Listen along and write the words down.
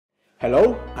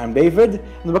Hello, I'm David,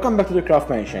 and welcome back to the Craft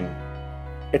Mansion.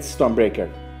 It's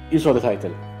Stormbreaker. You saw the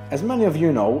title. As many of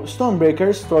you know,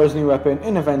 Stormbreaker stores new weapon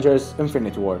in Avengers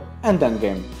Infinity War and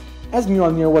Endgame, as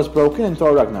Mjolnir was broken in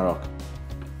Thor Ragnarok.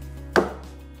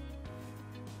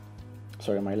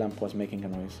 Sorry, my lamp was making a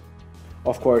noise.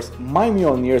 Of course, my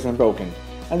Mjolnir isn't broken,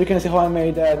 and you can see how I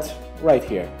made that right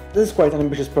here. This is quite an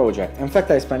ambitious project. In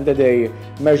fact, I spent the day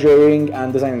measuring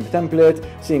and designing the template,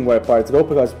 seeing where parts go,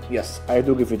 because yes, I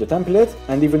do give you the template,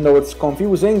 and even though it's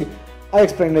confusing, I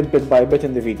explain it bit by bit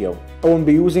in the video. I won't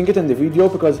be using it in the video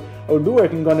because I will be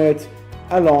working on it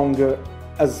along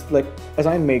as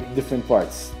I make different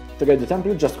parts. To get the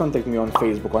template, just contact me on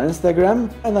Facebook or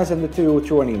Instagram, and I'll send it to you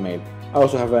through an email. I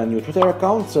also have a new Twitter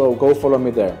account, so go follow me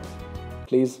there.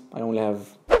 Please, I only have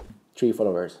 3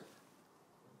 followers.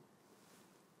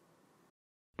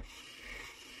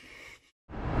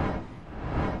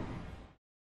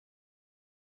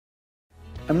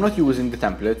 I'm not using the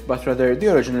template, but rather the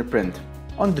original print.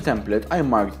 On the template, I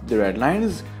marked the red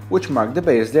lines, which mark the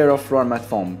base layer of floor mat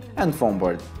foam and foam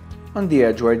board. On the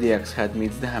edge where the X head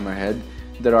meets the hammer head,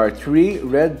 there are 3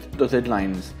 red dotted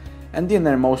lines, and the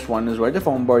innermost one is where the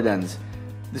foam board ends.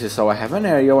 This is so I have an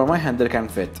area where my handle can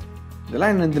fit. The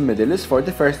line in the middle is for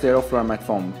the first layer of floor mat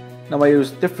foam. Now I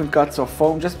used different cuts of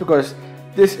foam just because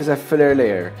this is a filler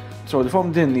layer, so the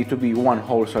foam didn't need to be one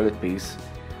whole solid piece.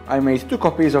 I made 2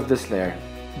 copies of this layer.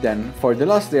 Then, for the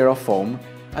last layer of foam,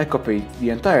 I copied the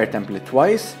entire template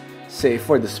twice, save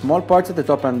for the small parts at the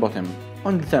top and bottom.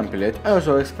 On the template, I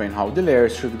also explain how the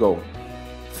layers should go.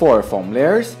 4 foam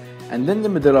layers, and in the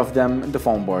middle of them the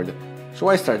foam board. So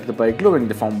I started by gluing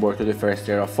the foam board to the first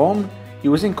layer of foam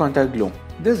using contact glue.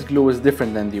 This glue is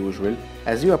different than the usual,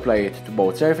 as you apply it to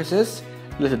both surfaces,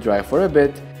 let it dry for a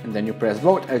bit, and then you press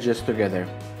both edges together.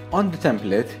 On the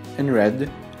template, in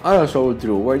red, I also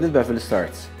drew where the bevel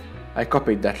starts. I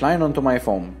copied that line onto my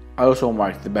foam. I also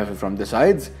marked the bevel from the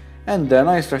sides, and then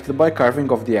I started by carving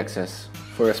off the excess.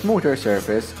 For a smoother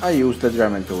surface, I used the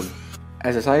Dremel tool.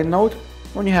 As a side note,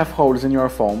 when you have holes in your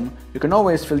foam, you can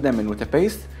always fill them in with a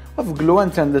paste of glue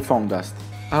and sanded foam dust.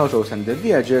 I also sanded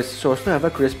the edges so as to have a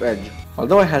crisp edge.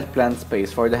 Although I had planned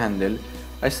space for the handle,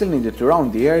 I still needed to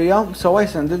round the area, so I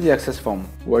sanded the excess foam.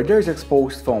 Where there is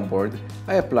exposed foam board,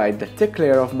 I applied the thick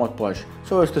layer of Mod Podge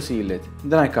so as to seal it.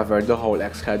 Then I covered the whole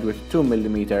X head with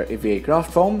 2mm EVA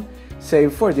craft foam,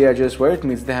 save for the edges where it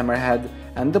meets the hammer head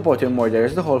and the bottom where there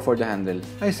is the hole for the handle.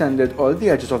 I sanded all the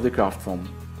edges of the craft foam.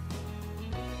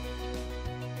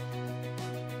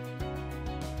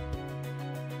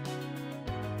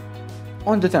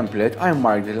 On the template, I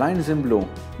marked the lines in blue.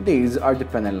 These are the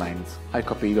panel lines. I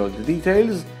copied all the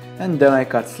details, and then I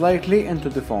cut slightly into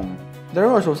the foam. There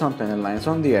are also some panel lines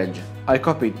on the edge. I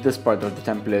copied this part of the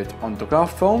template onto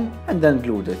craft foam, and then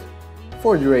glued it.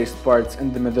 For the raised parts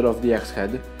in the middle of the X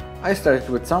head, I started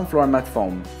with some floor mat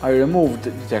foam. I removed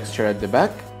the texture at the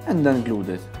back, and then glued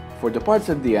it. For the parts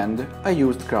at the end, I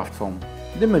used craft foam.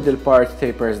 The middle part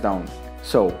tapers down.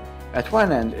 So, at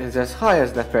one end it is as high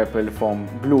as that purple foam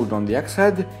glued on the X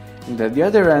head, and at the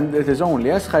other end it is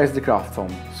only as high as the craft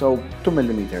foam, so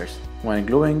 2mm. When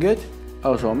gluing it, I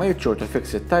also made sure to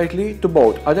fix it tightly to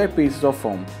both other pieces of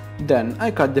foam. Then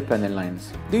I cut the panel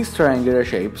lines. These triangular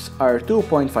shapes are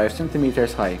 2.5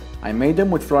 cm high. I made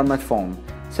them with floor mat foam,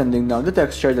 sanding down the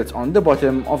texture that's on the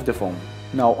bottom of the foam.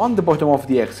 Now on the bottom of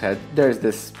the X head there's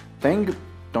this thing,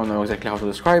 don't know exactly how to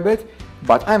describe it,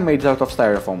 but I made it out of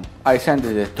styrofoam. I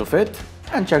sanded it to fit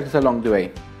and checked it along the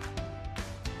way.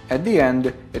 At the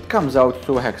end, it comes out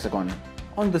to a hexagon.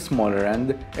 On the smaller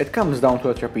end, it comes down to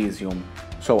a trapezium,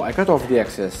 so I cut off the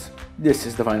excess. This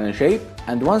is the final shape,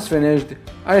 and once finished,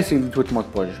 I sealed it with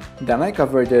Mod Podge. Then I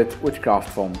covered it with craft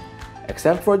foam.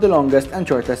 Except for the longest and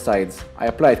shortest sides, I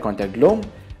applied contact glue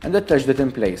and attached it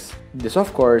in place. This,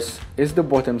 of course, is the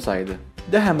bottom side.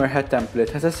 The hammerhead template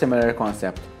has a similar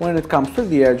concept when it comes to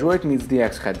the edge where it meets the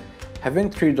X head,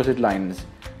 having 3 dotted lines.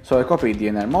 So I copied the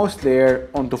innermost layer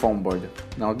onto foam board.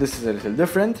 Now this is a little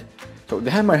different, so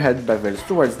the hammerhead bevels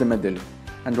towards the middle,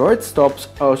 and where it stops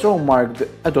I also marked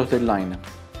a dotted line.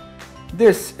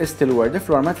 This is still where the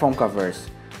floor mat foam covers,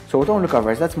 so it only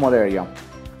covers that small area.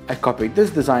 I copied this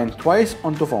design twice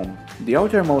onto foam. The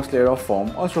outermost layer of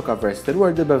foam also covers still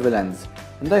where the bevel ends,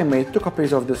 and I made 2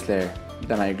 copies of this layer.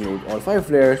 Then I glued all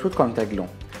 5 layers with contact glue.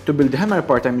 To build the hammer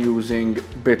part I'm using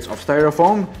bits of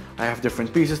styrofoam. I have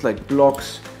different pieces like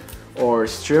blocks or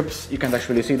strips, you can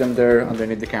actually see them there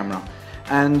underneath the camera.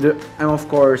 And I'm of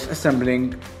course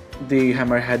assembling the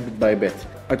hammer head bit by bit.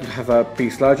 I don't have a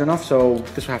piece large enough, so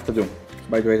this will have to do.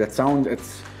 By the way, that sound,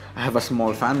 I have a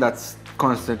small fan that's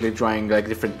constantly drawing like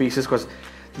different pieces because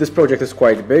This project is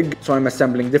quite big, so I'm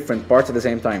assembling different parts at the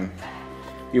same time.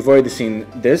 You've already seen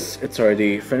this, it's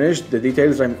already finished, the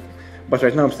details, but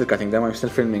right now I'm still cutting them, I'm still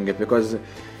filming it because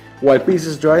while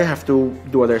pieces dry I have to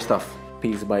do other stuff.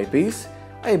 Piece by piece,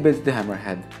 I built the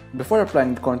hammerhead. Before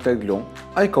applying the contact glue,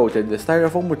 I coated the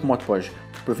styrofoam with Mod Podge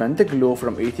to prevent the glue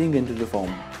from eating into the foam.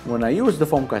 When I use the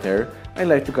foam cutter, I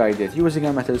like to guide it using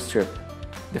a metal strip.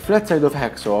 The flat side of a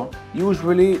hacksaw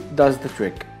usually does the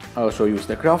trick. I also use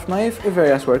the craft knife if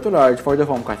areas were too large for the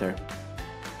foam cutter.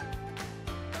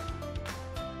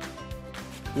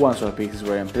 Once all pieces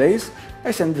were in place,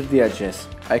 I sanded the edges.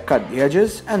 I cut the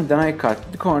edges and then I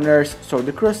cut the corners so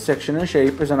the cross-section and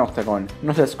shape is an octagon,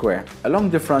 not a square. Along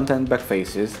the front and back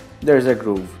faces, there is a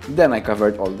groove. Then I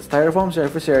covered all the styrofoam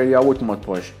surface area with Mod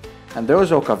Podge. And I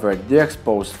also covered the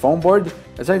exposed foam board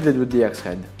as I did with the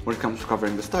X-head. When it comes to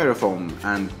covering the styrofoam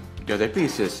and the other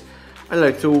pieces, I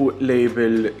like to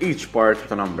label each part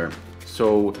with a number.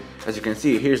 So as you can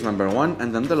see, here's number 1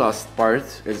 and then the last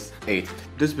part is 8.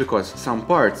 This is because some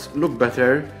parts look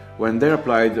better when they're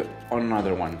applied on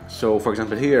another one. So for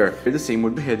example here, the seam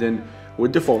would be hidden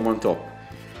with the foam on top.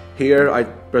 Here I'd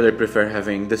rather prefer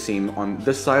having the seam on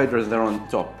this side rather than on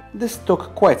top. This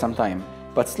took quite some time,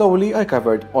 but slowly I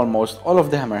covered almost all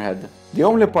of the hammerhead. The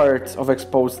only parts of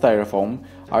exposed styrofoam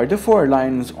are the 4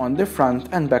 lines on the front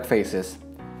and back faces.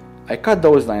 I cut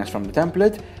those lines from the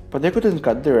template, but I couldn't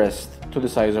cut the rest to the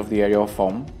size of the area of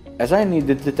foam, as I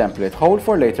needed the template hole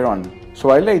for later on. So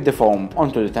I laid the foam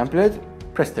onto the template,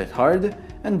 pressed it hard,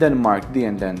 and then marked the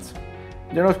indents.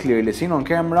 They're not clearly seen on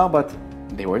camera, but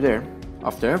they were there.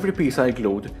 After every piece I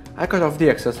glued, I cut off the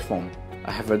excess foam.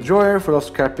 I have a drawer full of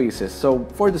scrap pieces, so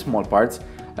for the small parts,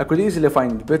 I could easily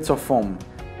find bits of foam.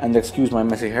 And excuse my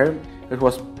messy hair, it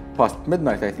was past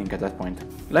midnight I think at that point.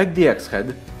 Like the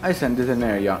X-head, I sanded an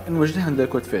area in which the handle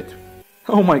could fit.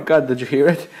 Oh my god, did you hear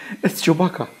it? It's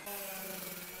Chewbacca!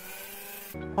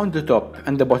 On the top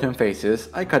and the bottom faces,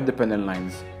 I cut the panel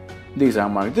lines. These are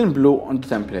marked in blue on the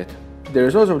template. There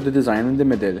is also the design in the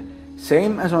middle,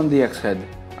 same as on the X-head.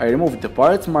 I removed the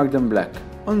parts marked in black.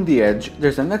 On the edge,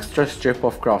 there's an extra strip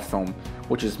of craft foam,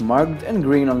 which is marked in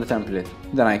green on the template.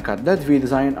 Then I cut that V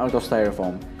design out of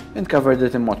styrofoam and covered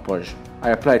it in Mod Podge. I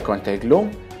applied contact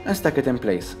glue and stuck it in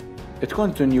place. It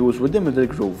continues with the middle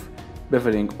groove,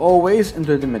 beveling always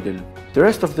into the middle. The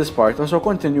rest of this part also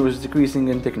continues decreasing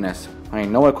in thickness. I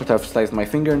know I could have sliced my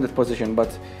finger in that position, but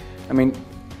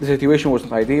the situation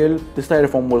wasn't ideal. The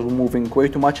styrofoam was moving way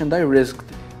too much and I risked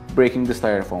breaking the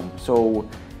styrofoam, so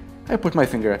I put my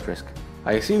finger at risk.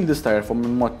 I sealed the styrofoam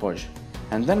in Mod Podge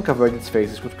and then covered its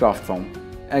faces with craft foam.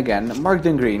 Again, marked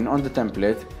in green on the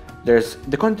template, there's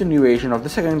the continuation of the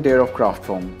second layer of craft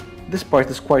foam. This part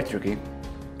is quite tricky.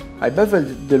 I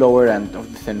beveled the lower end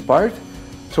of the thin part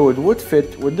so it would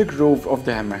fit with the groove of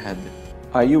the hammerhead.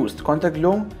 I used contact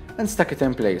glue and stuck it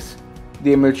in place.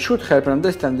 The image should help in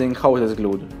understanding how it is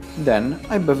glued. Then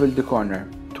I beveled the corner.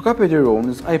 To copy the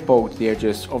runes, I poked the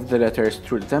edges of the letters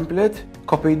through the template,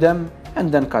 copied them,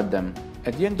 and then cut them.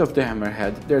 At the end of the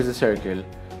hammerhead, there's a circle.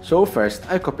 So first,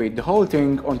 I copied the whole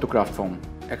thing onto craft foam.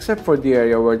 Except for the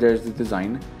area where there's the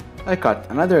design, I cut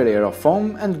another layer of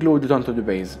foam and glued it onto the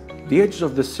base. The edges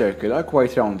of this circle are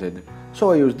quite rounded,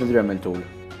 so I used the Dremel tool.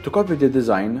 To copy the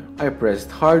design, I pressed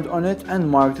hard on it and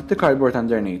marked the cardboard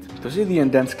underneath. To see the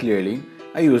indents clearly,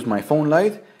 I used my phone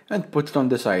light and put it on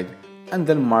the side, and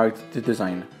then marked the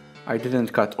design. I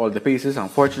didn't cut all the pieces,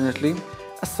 unfortunately,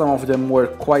 as some of them were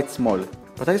quite small,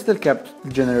 but I still kept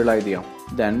the general idea.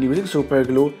 Then, using super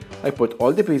glue, I put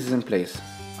all the pieces in place.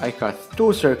 I cut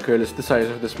 2 circles the size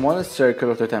of the smallest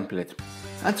circle of the template,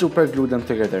 and super glued them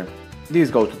together. These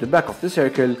go to the back of the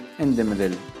circle in the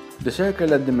middle. The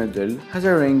circle at the middle has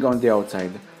a ring on the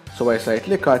outside, so I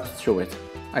slightly cut through it.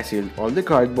 I sealed all the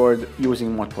cardboard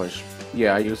using Mod Podge.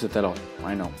 Yeah, I use it a lot,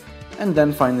 I know. And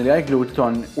then finally I glued it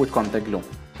on with contact glue.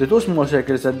 The 2 small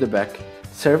circles at the back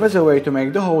serve as a way to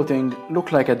make the whole thing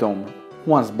look like a dome.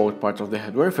 Once both parts of the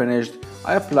head were finished,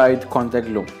 I applied contact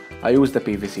glue. I used a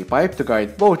PVC pipe to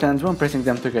guide both ends when pressing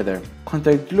them together.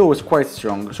 Contact glue is quite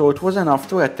strong, so it was enough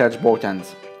to attach both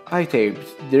ends. I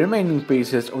taped the remaining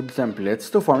pieces of the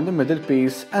templates to form the middle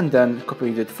piece and then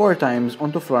copied it 4 times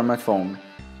onto floor mat foam,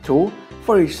 2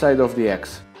 for each side of the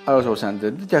X. I also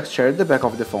sanded the texture at the back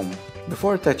of the foam.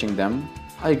 Before attaching them,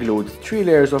 I glued 3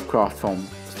 layers of craft foam,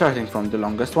 starting from the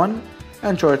longest one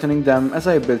and shortening them as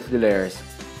I built the layers.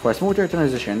 For a smoother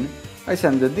transition, I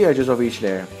sanded the edges of each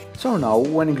layer. So now,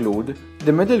 when glued,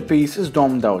 the middle piece is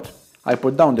domed out. I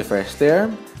put down the first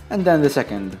layer and then the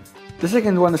second. The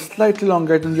second one is slightly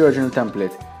longer than the original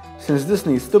template, since this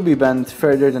needs to be bent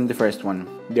further than the first one.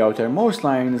 The outermost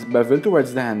lines bevel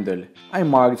towards the handle. I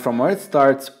marked from where it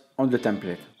starts on the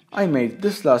template. I made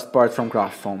this last part from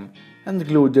craft foam and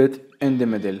glued it in the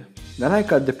middle. Then I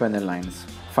cut the panel lines.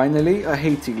 Finally, I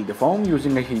heat sealed the foam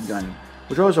using a heat gun,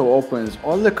 which also opens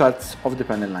all the cuts of the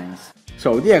panel lines.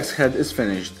 So the X-head is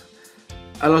finished.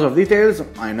 A lot of details,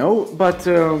 I know, but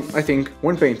I think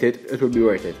when painted it will be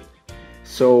worth it.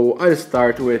 So I'll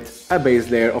start with a base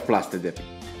layer of Plastidip.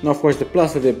 Now of course the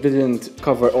Plastidip didn't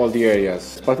cover all the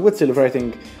areas, but with silver I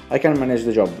think I can manage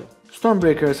the job.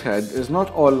 Stormbreaker's head is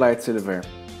not all light silver.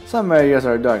 Some areas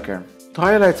are darker. To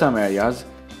highlight some areas,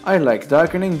 I like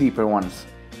darkening deeper ones.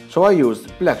 So I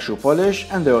used black shoe polish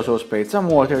and I also sprayed some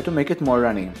water to make it more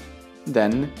runny.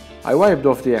 Then I wiped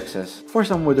off the excess. For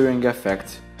some withering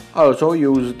effects, I also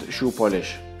used shoe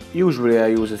polish. Usually I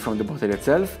use it from the bottle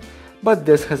itself, but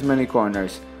this has many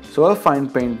corners, so a fine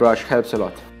paintbrush helps a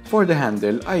lot. For the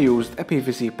handle, I used a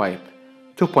PVC pipe,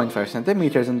 2.5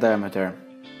 cm in diameter.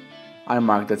 I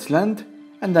marked its length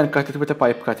and then cut it with a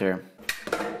pipe cutter.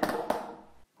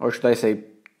 Or should I say,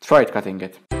 tried cutting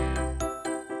it.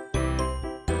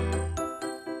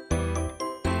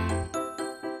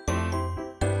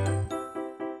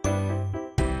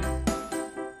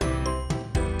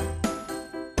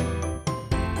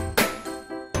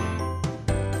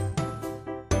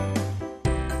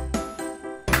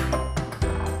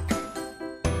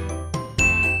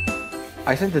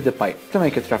 I scented the pipe to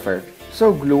make it rougher,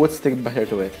 so glue would stick better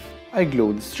to it. I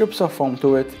glued strips of foam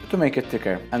to it to make it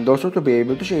thicker, and also to be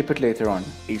able to shape it later on.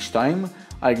 Each time,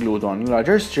 I glued on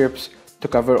larger strips to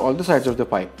cover all the sides of the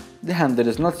pipe. The handle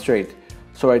is not straight,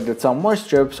 so I did some more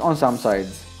strips on some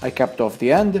sides. I capped off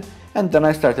the end, and then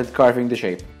I started carving the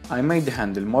shape. I made the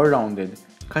handle more rounded,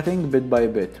 cutting bit by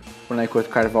bit. When I could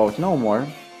carve out no more,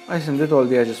 I sanded all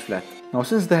the edges flat. Now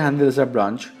since the handle is a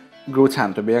branch, Groot's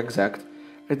hand to be exact,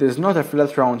 it is not a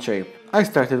flat round shape. I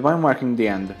started by marking the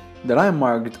end. Then I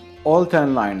marked all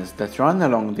 10 lines that run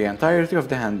along the entirety of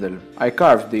the handle. I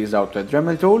carved these out with a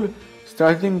Dremel tool,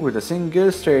 starting with a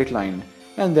single straight line,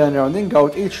 and then rounding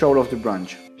out each roll of the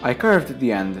branch. I carved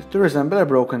the end to resemble a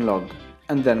broken log,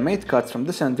 and then made cuts from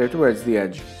the center towards the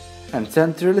edge, and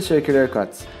centrally circular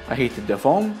cuts. I heated the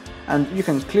foam, and you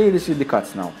can clearly see the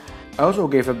cuts now. I also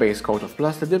gave a base coat of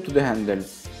Plastidip to the handle,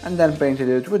 and then painted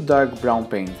it with dark brown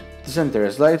paint. The center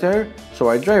is lighter,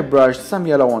 so I dry brushed some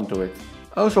yellow onto it.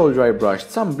 I also dry brushed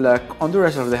some black on the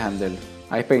rest of the handle.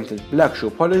 I painted black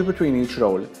shoe polish between each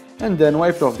roll, and then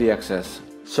wiped off the excess.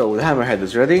 So the hammerhead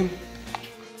is ready,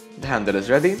 the handle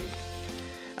is ready,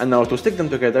 and now to stick them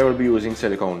together I will be using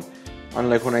silicone.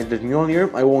 Unlike when I did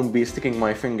Mjolnir, I won't be sticking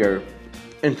my finger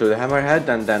into the hammerhead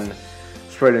and then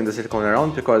swirling the silicone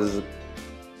around because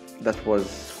that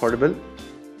was horrible.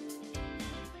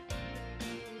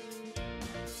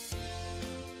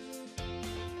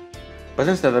 But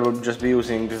instead I will just be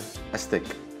using a stick.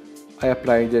 I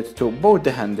applied it to both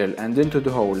the handle and into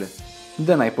the hole.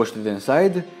 Then I pushed it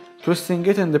inside, twisting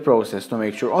it in the process to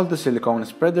make sure all the silicone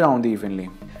spread around evenly.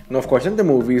 Now of course in the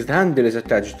movies the handle is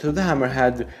attached to the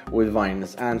hammerhead with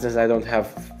vines, and since I don't have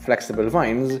flexible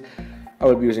vines, I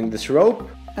will be using this rope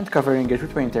and covering it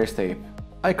with painter's tape.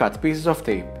 I cut pieces of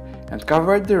tape and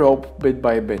covered the rope bit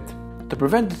by bit. To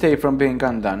prevent the tape from being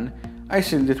undone, I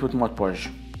sealed it with Mod Podge.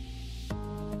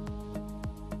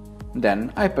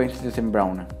 Then I painted it in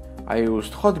brown. I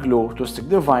used hot glue to stick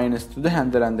the vines to the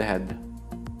handle and the head.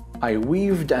 I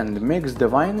weaved and mixed the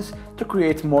vines to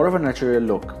create more of a natural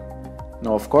look.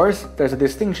 Now of course, there's a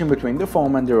distinction between the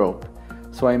foam and the rope,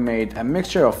 so I made a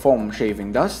mixture of foam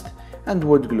shaving dust and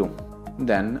wood glue.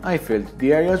 Then I filled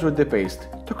the areas with the paste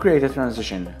to create a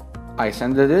transition. I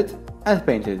sanded it and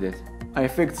painted it. I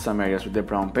fixed some areas with the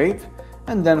brown paint,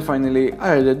 and then finally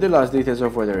I added the last details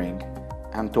of weathering,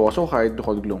 and to also hide the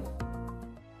hot glue.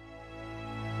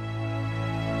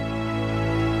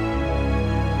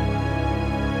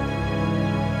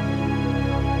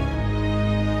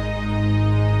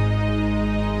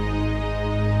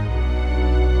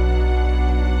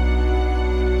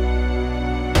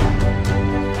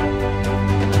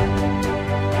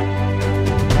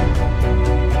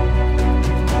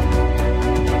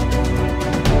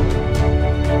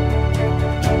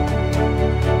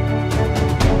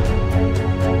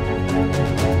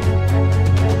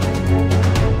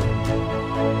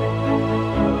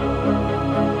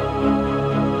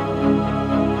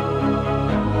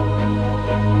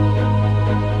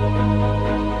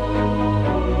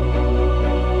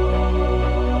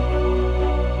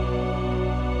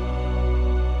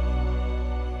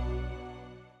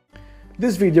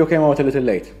 This video came out a little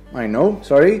late, I know,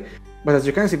 sorry, but as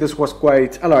you can see this was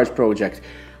quite a large project.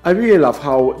 I really love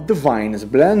how the vines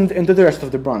blend into the rest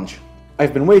of the branch.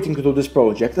 I've been waiting to do this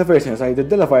project ever since I did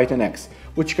the Leviathan X,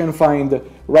 which you can find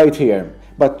right here.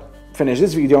 But finish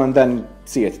this video and then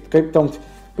see it, okay?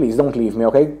 Please don't leave me,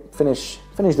 okay? Finish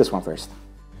this one first.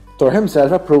 Thor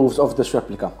himself approves of this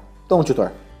replica. Don't you,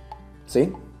 Thor?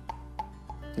 See?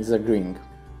 He's agreeing.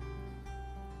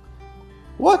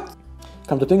 What?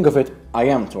 Come to think of it, I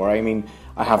am Thor. I mean,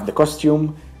 I have the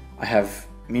costume, I have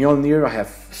Mjolnir, I have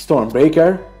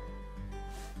Stormbreaker.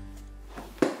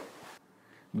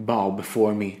 Bow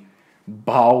before me.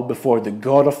 Bow before the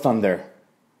God of Thunder.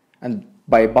 And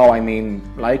by bow I mean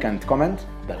like and comment.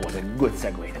 That was a good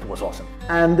segue, that was awesome.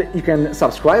 And you can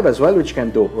subscribe as well, which you can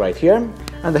do right here.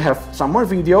 And I have some more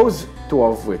videos, 2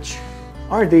 of which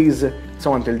are these.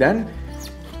 So until then,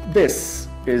 this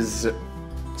is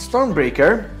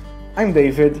Stormbreaker, I'm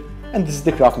David, and this is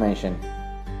the Craft Mansion.